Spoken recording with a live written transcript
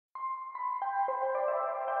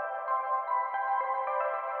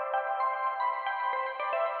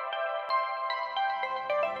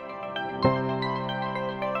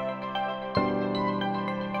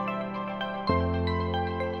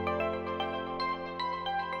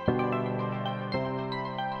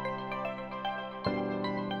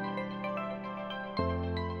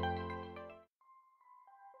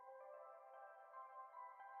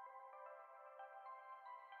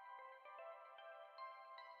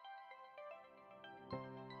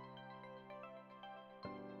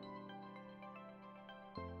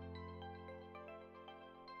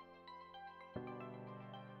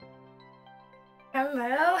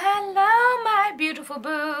Hello, hello my beautiful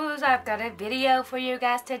boos. I've got a video for you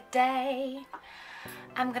guys today.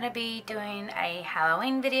 I'm gonna be doing a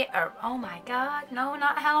Halloween video, or oh my god, no,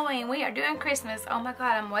 not Halloween, we are doing Christmas. Oh my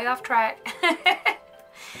god, I'm way off track.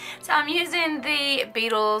 So I'm using the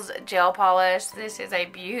Beetles gel polish. This is a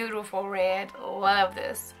beautiful red. Love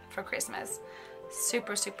this for Christmas.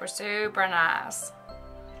 Super, super, super nice.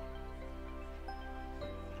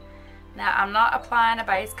 Now I'm not applying a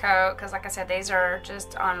base coat because, like I said, these are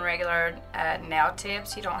just on regular nail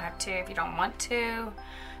tips. You don't have to if you don't want to.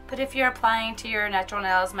 But if you're applying to your natural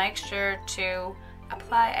nails, make sure to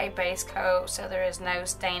apply a base coat so there is no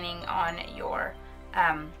staining on your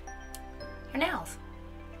nails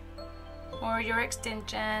or your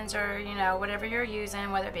extensions, or you know, whatever you're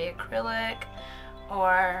using, whether it be acrylic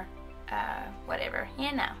or whatever,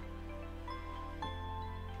 you know.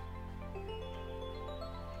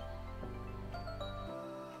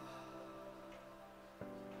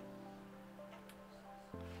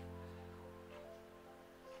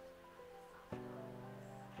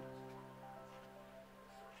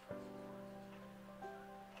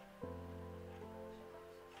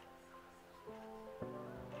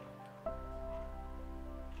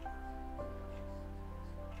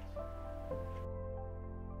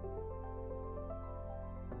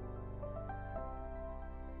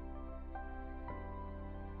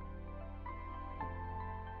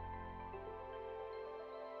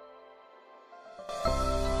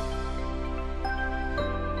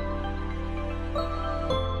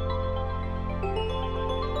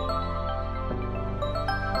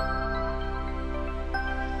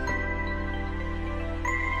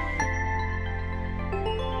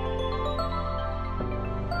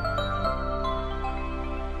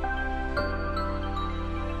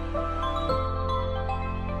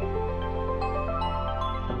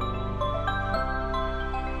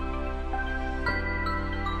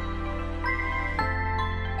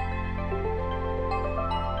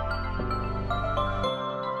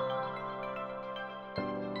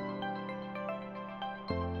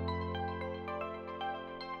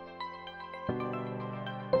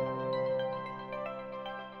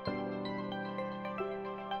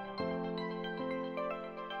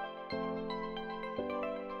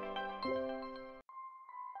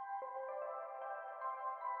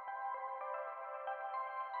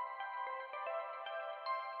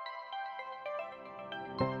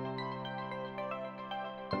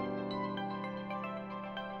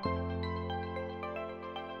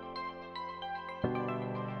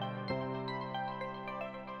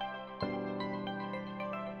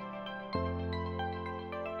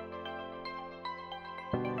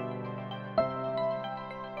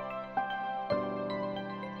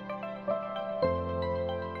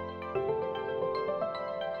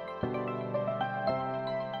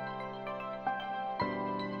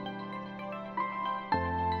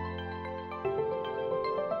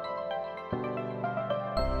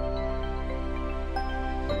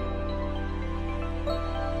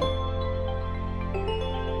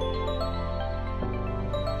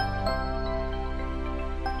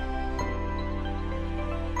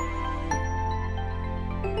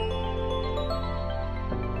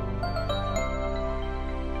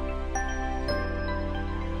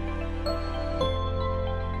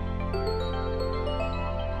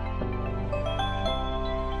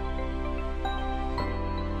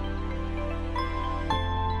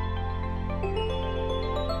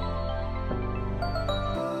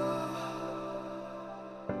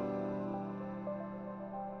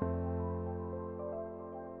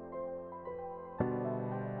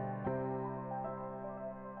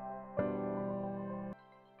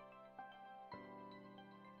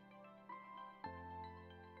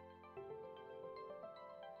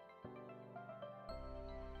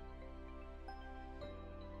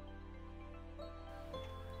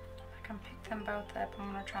 can pick them both up.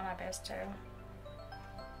 I'm going to try my best to.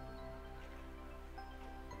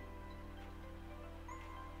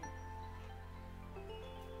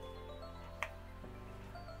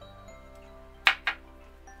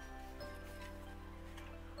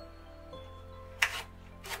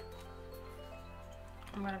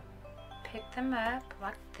 I'm going to pick them up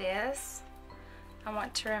like this. I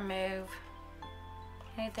want to remove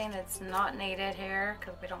anything that's not needed here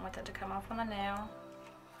because we don't want that to come off on the nail.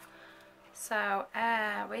 So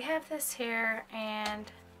we have this here,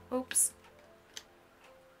 and oops.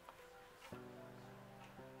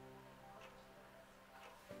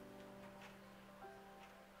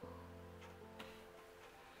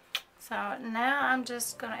 So now I'm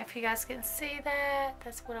just gonna, if you guys can see that,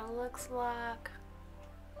 that's what it looks like.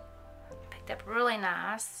 Picked up really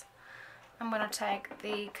nice. I'm gonna take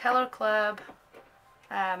the Color Club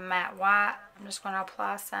matte white. I'm just gonna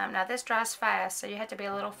apply some. Now this dries fast, so you have to be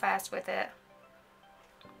a little fast with it.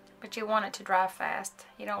 But you want it to dry fast.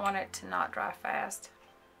 You don't want it to not dry fast,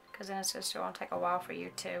 because then it's just going to take a while for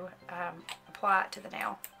you to apply it to the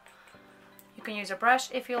nail. You can use a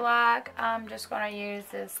brush if you like. I'm just going to use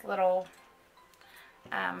this little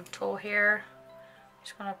tool here.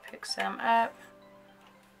 Just going to pick some up.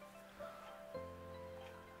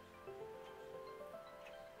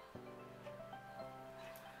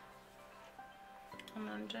 And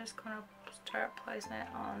I'm just going to start placing it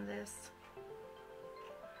on this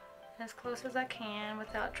as close as I can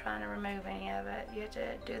without trying to remove any of it. You have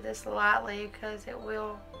to do this lightly because it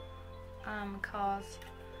will cause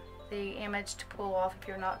the image to pull off if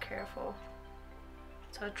you're not careful.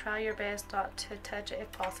 So try your best not to touch it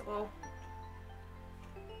if possible.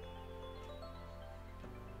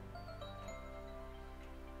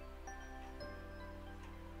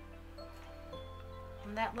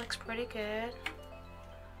 And that looks pretty good.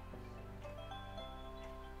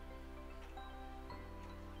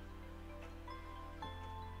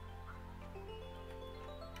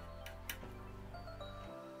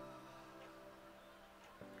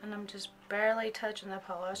 And I'm just barely touching the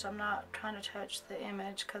polish. I'm not trying to touch the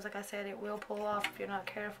image because, like I said, it will pull off if you're not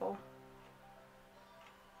careful.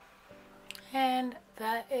 And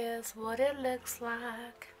that is what it looks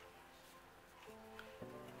like.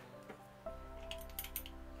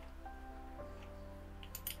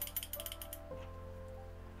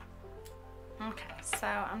 Okay, so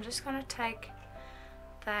I'm just going to take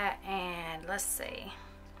that and let's see.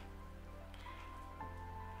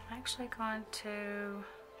 I'm actually going to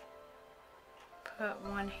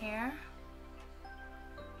put one here.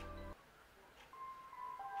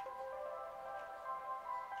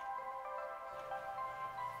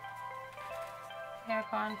 We're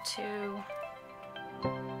going to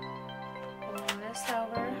pull this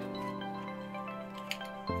over.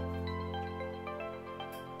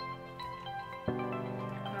 I'm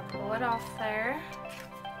going to pull it off there.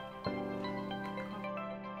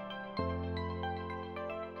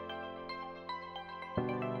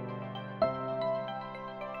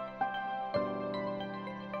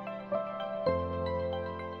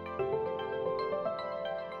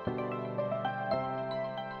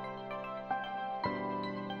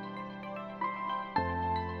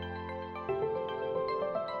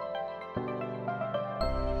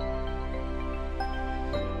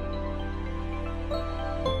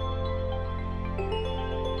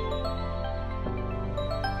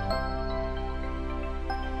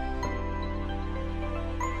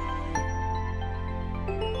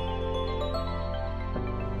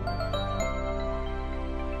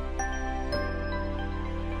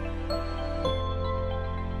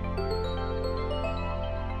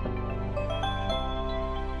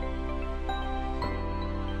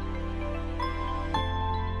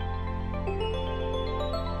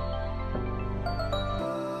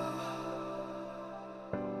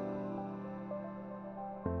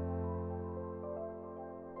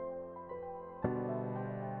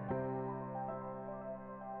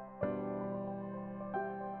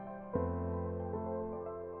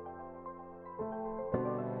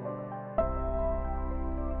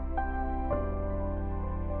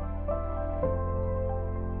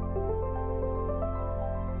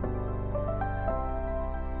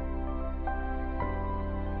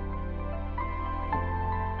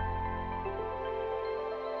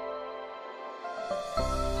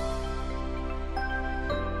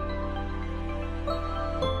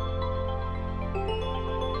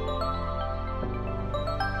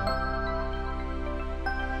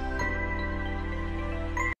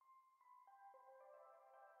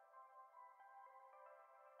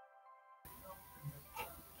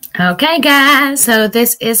 Okay guys, so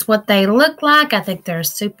this is what they look like. I think they're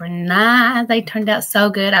super nice. They turned out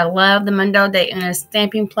so good. I love the MundoDeUnas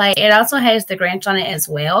stamping plate. It also has the Grinch on it as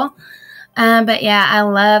well. But yeah, I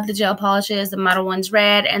love the gel polishes, the Modelones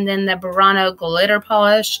red, and then the Burano glitter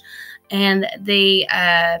polish, and the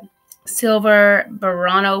silver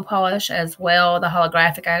Burano polish as well, the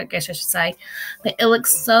holographic, I guess I should say. But it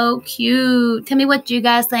looks so cute. Tell me what you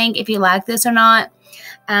guys think, if you like this or not.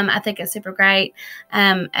 I think it's super great.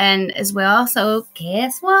 And as well, so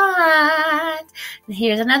guess what?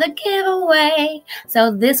 Here's another giveaway.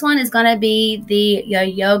 So this one is going to be the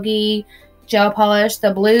Yayoge gel polish.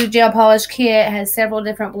 The blue gel polish kit has several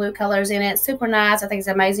different blue colors in it. Super nice. I think it's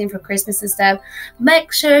amazing for Christmas and stuff.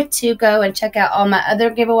 Make sure to go and check out all my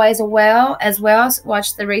other giveaways as well.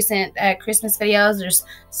 Watch the recent Christmas videos. There's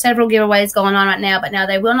several giveaways going on right now, but now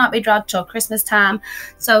they will not be dropped till Christmas time.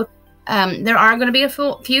 So there are going to be a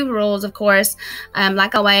few rules, of course,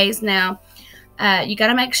 like always. Now, you got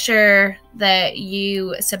to make sure that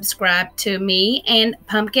you subscribe to me and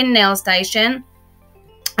Pumpkin Nail Station.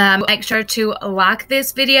 Make sure to like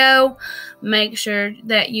this video. Make sure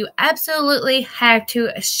that you absolutely have to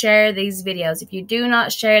share these videos. If you do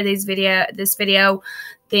not share this video,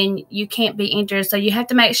 then you can't be entered. So you have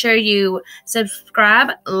to make sure you subscribe,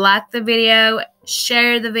 like the video,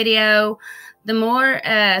 share the video. The more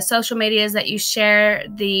social medias that you share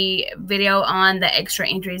the video on, the extra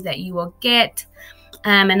entries that you will get.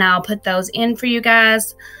 And I'll put those in for you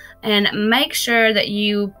guys. And make sure that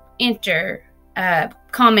you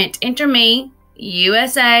comment, enter me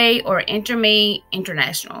USA or enter me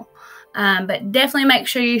international. But definitely make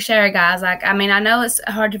sure you share, guys. Like, I mean, I know it's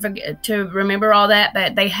hard to remember all that,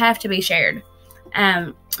 but they have to be shared.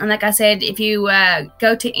 And like I said, if you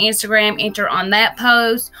go to Instagram, enter on that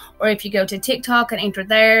post, or if you go to TikTok and enter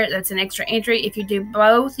there, that's an extra entry. If you do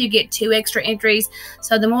both, you get 2 extra entries.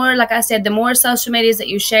 So the more, like I said, the more social medias that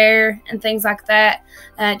you share and things like that,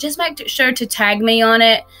 just make sure to tag me on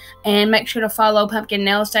it, and make sure to follow Pumpkin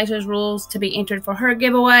Nail Station's rules to be entered for her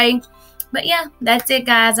giveaway. But yeah, that's it,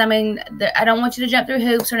 guys. I mean, I don't want you to jump through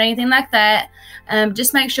hoops or anything like that.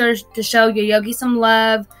 Just make sure to show Yayoge some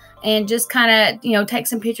love. And just kind of, you know, take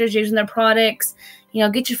some pictures using their products. You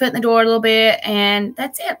know, get your foot in the door a little bit. And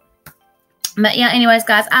that's it. But yeah, anyways,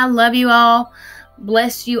 guys, I love you all.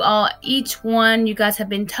 Bless you all, each one. You guys have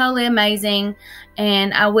been totally amazing.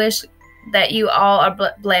 And I wish that you all are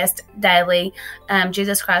blessed daily.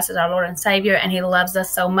 Jesus Christ is our Lord and Savior, and He loves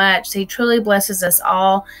us so much. He truly blesses us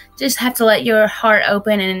all. Just have to let your heart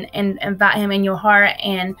open and invite Him in your heart,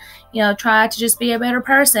 and, you know, try to just be a better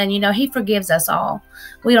person. You know, He forgives us all.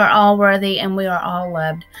 We are all worthy, and we are all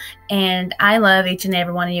loved. And I love each and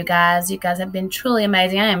every one of you guys. You guys have been truly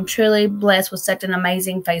amazing. I am truly blessed with such an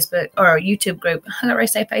amazing Facebook or YouTube group. I don't really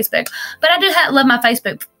say Facebook, but I do love my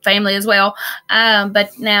Facebook family as well.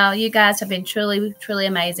 But now you guys have been truly, truly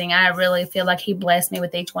amazing. I really feel like He blessed me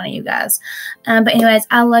with each one of you guys. But anyways,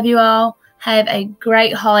 I love you all. Have a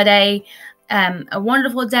great holiday, a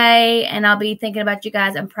wonderful day, and I'll be thinking about you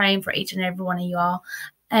guys and praying for each and every one of you all.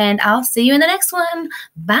 And I'll see you in the next one.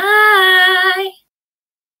 Bye.